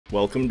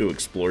Welcome to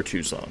Explore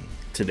Tucson.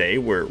 Today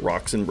we're at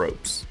Rocks and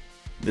Ropes.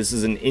 This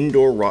is an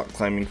indoor rock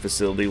climbing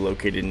facility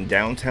located in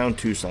downtown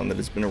Tucson that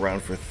has been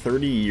around for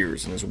 30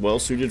 years and is well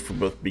suited for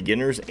both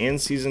beginners and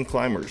seasoned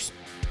climbers.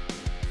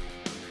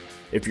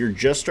 If you're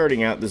just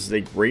starting out, this is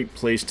a great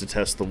place to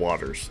test the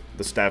waters.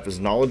 The staff is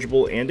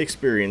knowledgeable and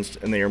experienced,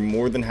 and they are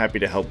more than happy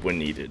to help when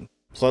needed.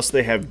 Plus,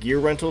 they have gear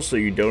rental so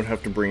you don't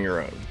have to bring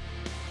your own.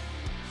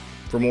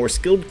 For more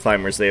skilled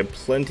climbers, they have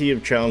plenty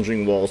of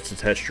challenging walls to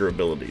test your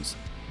abilities.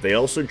 They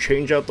also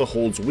change out the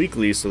holds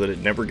weekly so that it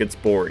never gets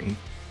boring.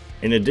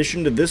 In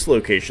addition to this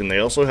location, they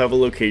also have a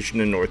location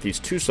in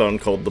northeast Tucson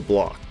called The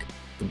Block.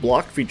 The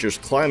Block features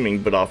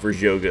climbing but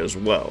offers yoga as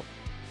well.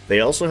 They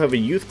also have a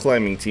youth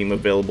climbing team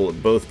available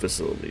at both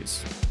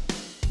facilities.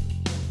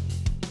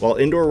 While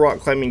indoor rock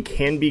climbing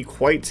can be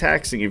quite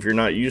taxing if you're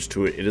not used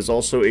to it, it is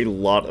also a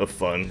lot of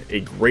fun, a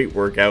great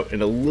workout,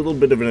 and a little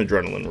bit of an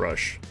adrenaline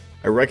rush.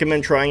 I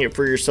recommend trying it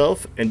for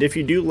yourself, and if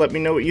you do, let me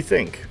know what you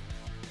think.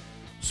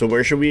 So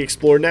where should we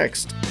explore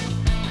next?